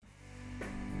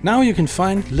Now you can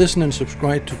find, listen and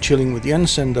subscribe to Chilling with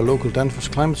Jens and the local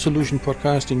Danfoss Climate Solution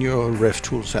podcast in your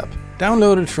RefTools app.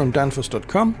 Download it from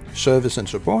danfoss.com, service and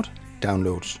support,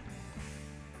 downloads.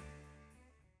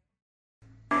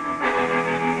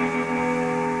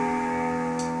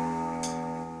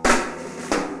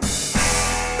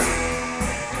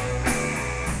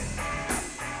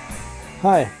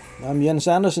 Hi, I'm Jens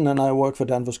Andersen and I work for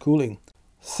Danfoss Cooling.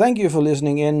 Thank you for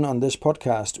listening in on this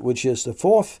podcast, which is the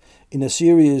fourth in a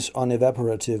series on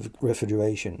evaporative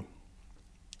refrigeration.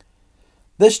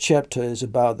 This chapter is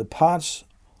about the parts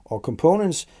or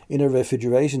components in a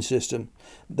refrigeration system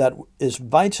that is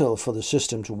vital for the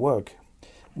system to work.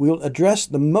 We'll address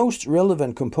the most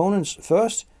relevant components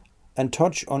first and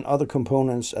touch on other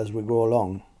components as we go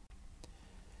along.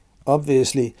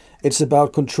 Obviously, it's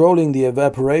about controlling the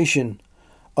evaporation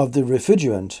of the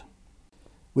refrigerant.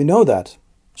 We know that,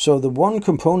 so the one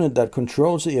component that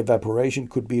controls the evaporation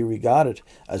could be regarded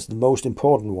as the most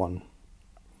important one.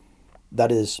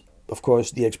 That is, of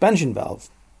course, the expansion valve,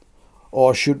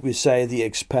 or should we say the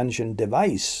expansion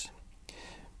device,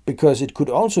 because it could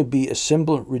also be a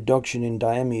simple reduction in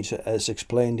diameter as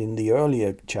explained in the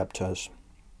earlier chapters.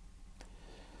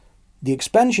 The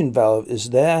expansion valve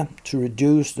is there to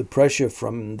reduce the pressure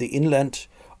from the inlet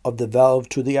of the valve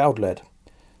to the outlet.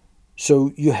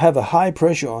 So you have a high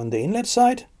pressure on the inlet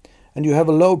side and you have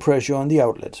a low pressure on the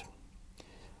outlet.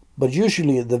 But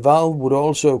usually the valve would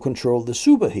also control the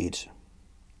superheat.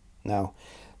 Now,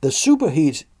 the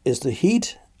superheat is the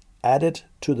heat added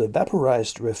to the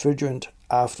vaporized refrigerant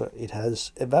after it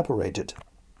has evaporated.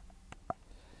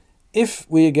 If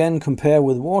we again compare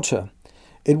with water,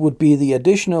 it would be the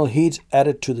additional heat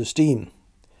added to the steam.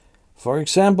 For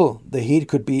example, the heat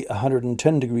could be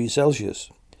 110 degrees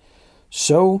Celsius.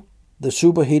 So, the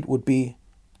superheat would be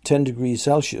 10 degrees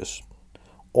Celsius,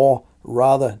 or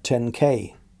rather 10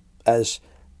 K, as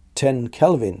 10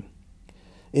 Kelvin.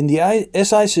 In the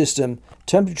SI system,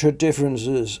 temperature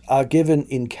differences are given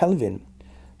in Kelvin,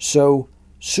 so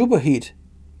superheat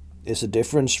is a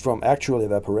difference from actual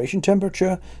evaporation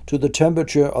temperature to the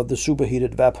temperature of the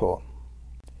superheated vapor.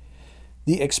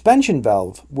 The expansion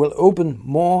valve will open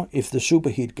more if the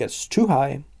superheat gets too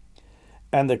high,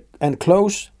 and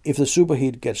close if the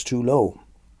superheat gets too low.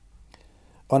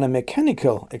 On a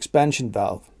mechanical expansion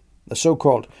valve, a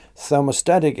so-called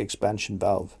thermostatic expansion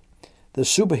valve, the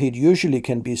superheat usually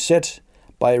can be set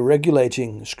by a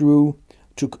regulating screw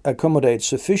to accommodate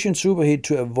sufficient superheat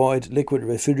to avoid liquid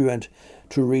refrigerant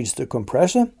to reach the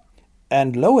compressor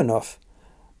and low enough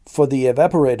for the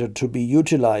evaporator to be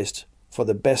utilized for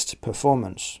the best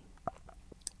performance.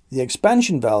 The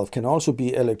expansion valve can also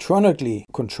be electronically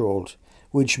controlled,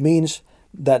 which means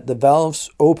that the valve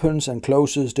opens and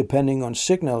closes depending on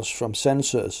signals from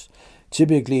sensors,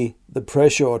 typically the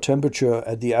pressure or temperature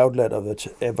at the outlet of the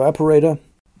evaporator,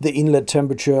 the inlet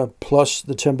temperature plus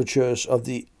the temperatures of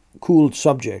the cooled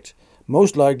subject,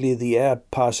 most likely the air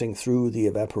passing through the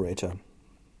evaporator.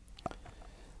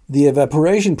 The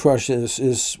evaporation process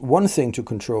is one thing to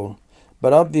control,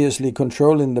 but obviously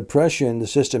controlling the pressure in the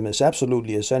system is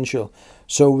absolutely essential,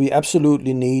 so we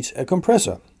absolutely need a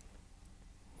compressor.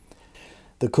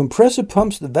 The compressor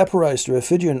pumps the vaporized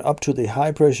refrigerant up to the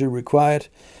high pressure required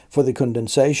for the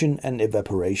condensation and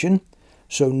evaporation,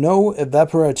 so no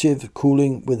evaporative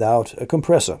cooling without a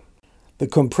compressor. The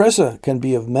compressor can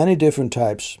be of many different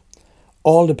types,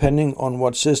 all depending on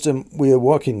what system we are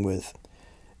working with.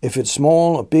 If it's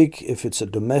small or big, if it's a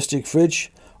domestic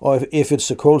fridge, or if it's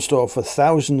a cold store for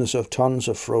thousands of tons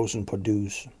of frozen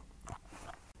produce.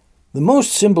 The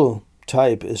most simple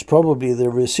type is probably the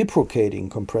reciprocating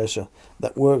compressor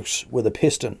that works with a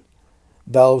piston,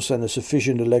 valves and a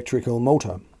sufficient electrical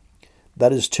motor.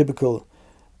 That is typical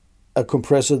a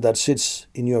compressor that sits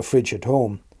in your fridge at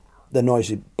home, the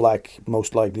noisy black,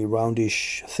 most likely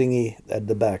roundish thingy at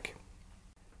the back.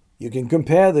 You can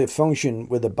compare the function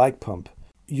with a bike pump.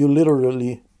 You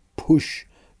literally push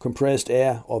compressed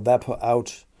air or vapor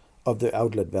out of the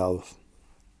outlet valve.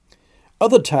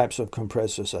 Other types of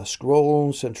compressors are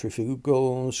scroll,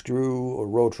 centrifugal, screw, or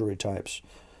rotary types.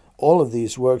 All of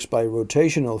these works by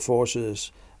rotational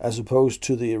forces as opposed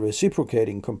to the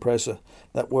reciprocating compressor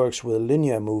that works with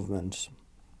linear movements.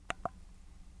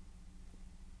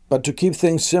 But to keep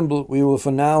things simple, we will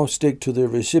for now stick to the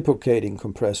reciprocating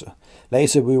compressor.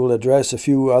 Later we will address a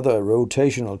few other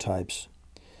rotational types.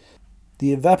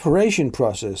 The evaporation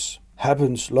process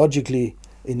happens logically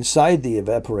inside the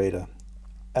evaporator.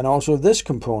 And also this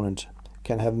component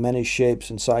can have many shapes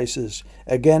and sizes,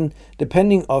 again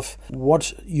depending on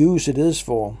what use it is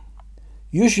for.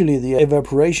 Usually the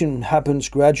evaporation happens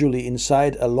gradually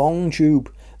inside a long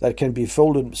tube that can be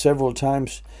folded several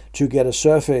times to get a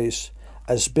surface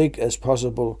as big as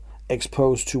possible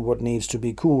exposed to what needs to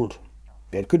be cooled.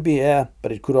 It could be air,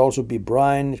 but it could also be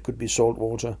brine, it could be salt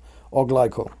water or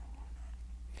glycol.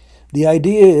 The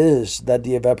idea is that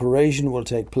the evaporation will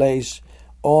take place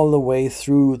all the way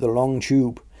through the long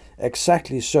tube,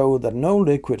 exactly so that no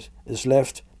liquid is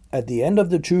left at the end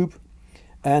of the tube,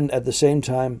 and at the same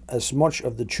time as much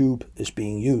of the tube is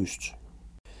being used.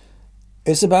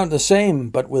 It's about the same,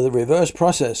 but with a reverse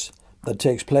process that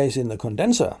takes place in the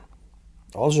condenser.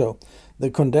 Also, the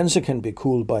condenser can be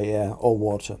cooled by air or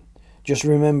water. Just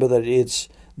remember that it's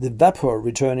the vapor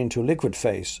returning to liquid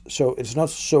phase, so it's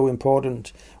not so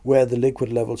important where the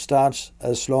liquid level starts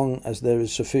as long as there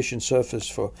is sufficient surface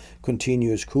for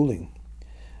continuous cooling.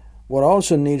 What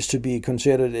also needs to be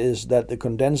considered is that the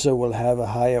condenser will have a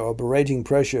higher operating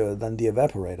pressure than the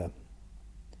evaporator.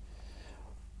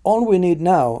 All we need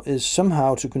now is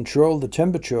somehow to control the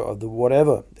temperature of the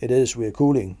whatever it is we're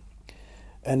cooling.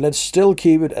 And let's still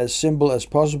keep it as simple as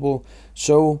possible,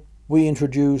 so we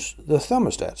introduce the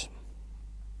thermostat.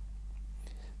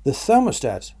 The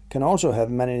thermostat can also have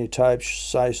many types,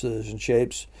 sizes and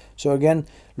shapes. So again,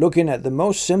 looking at the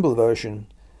most simple version,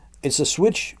 it's a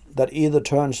switch that either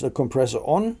turns the compressor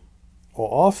on or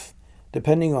off,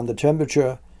 depending on the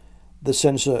temperature the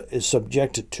sensor is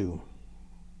subjected to.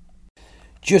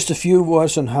 Just a few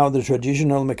words on how the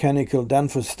traditional mechanical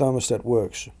Danfoss thermostat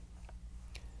works.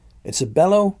 It's a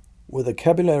bellow with a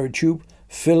capillary tube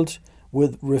filled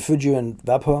with refrigerant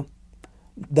vapor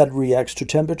that reacts to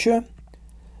temperature,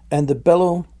 and the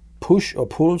bellow push or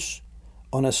pulls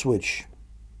on a switch.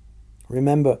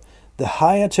 Remember, the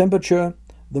higher temperature,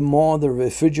 the more the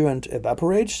refrigerant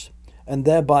evaporates and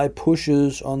thereby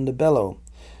pushes on the bellow.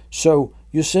 So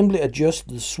you simply adjust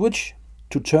the switch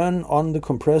to turn on the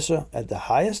compressor at the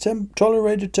highest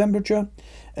tolerated temperature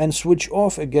and switch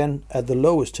off again at the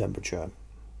lowest temperature.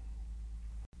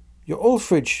 Your old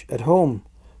fridge at home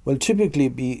will typically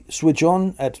be switch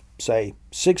on at, say,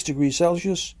 6 degrees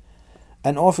Celsius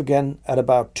and off again at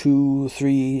about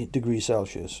 2-3 degrees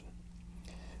Celsius.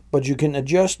 But you can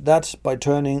adjust that by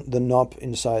turning the knob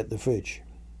inside the fridge.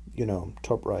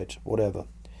 Top right, whatever.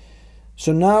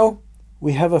 So now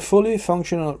we have a fully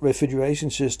functional refrigeration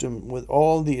system with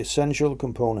all the essential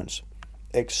components.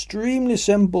 Extremely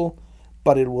simple,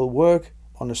 but it will work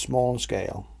on a small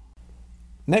scale.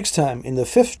 Next time, in the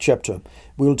 5th chapter,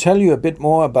 we'll tell you a bit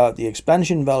more about the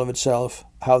expansion valve itself,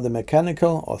 how the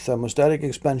mechanical or thermostatic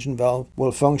expansion valve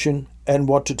will function, and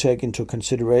what to take into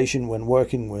consideration when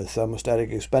working with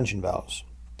thermostatic expansion valves.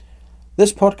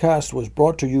 This podcast was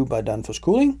brought to you by Danfoss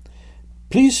Cooling.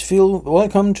 Please feel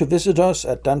welcome to visit us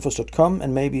at danfoss.com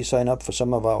and maybe sign up for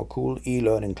some of our cool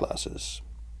e-learning classes.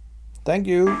 Thank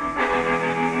you.